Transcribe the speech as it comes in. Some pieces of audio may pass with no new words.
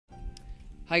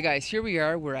Hi guys, here we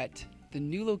are. We're at the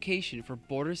new location for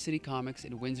Border City Comics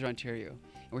in Windsor, Ontario.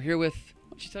 And we're here with,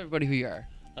 why don't you tell everybody who you are?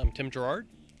 I'm Tim Girard.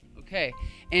 Okay,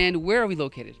 and where are we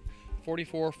located?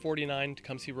 4449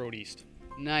 Tecumseh Road East.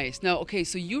 Nice. Now, okay,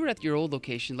 so you were at your old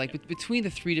location, like between the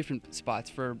three different spots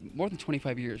for more than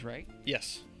 25 years, right?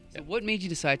 Yes. So what made you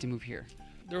decide to move here?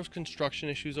 There was construction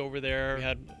issues over there. We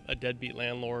had a deadbeat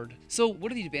landlord. So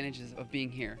what are the advantages of being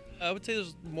here? I would say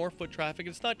there's more foot traffic.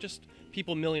 It's not just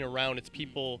people milling around. It's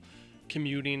people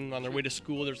commuting on their way to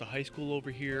school. There's a high school over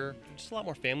here. Just a lot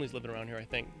more families living around here, I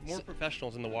think. More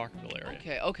professionals in the Walkerville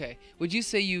area. Okay. Would you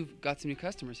say you've got some new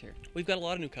customers here? We've got a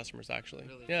lot of new customers, actually.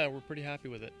 Really? Yeah, we're pretty happy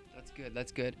with it.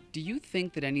 That's good. Do you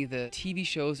think that any of the TV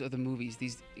shows or the movies,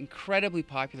 these incredibly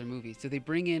popular movies, do they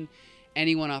bring in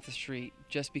anyone off the street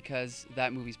just because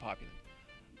that movie's popular?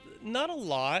 Not a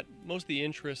lot. Most of the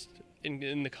interest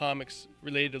in the comics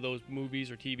related to those movies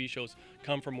or TV shows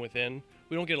come from within.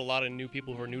 We don't get a lot of new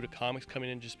people who are new to comics coming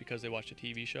in just because they watch a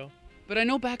TV show. But I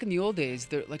know back in the old days,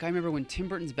 like I remember when Tim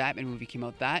Burton's Batman movie came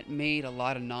out, that made a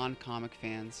lot of non-comic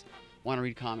fans want to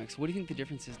read comics. What do you think the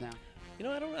difference is now? You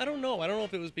know, I don't know. I don't know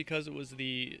if it was because it was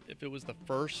the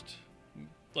first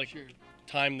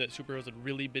time that superheroes had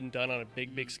really been done on a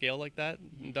big scale like that,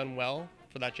 and done well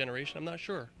for that generation. I'm not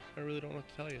sure. I really don't know what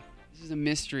to tell you. This is a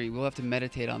mystery. We'll have to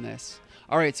meditate on this.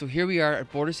 All right, so here we are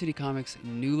at Border City Comics'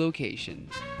 new location.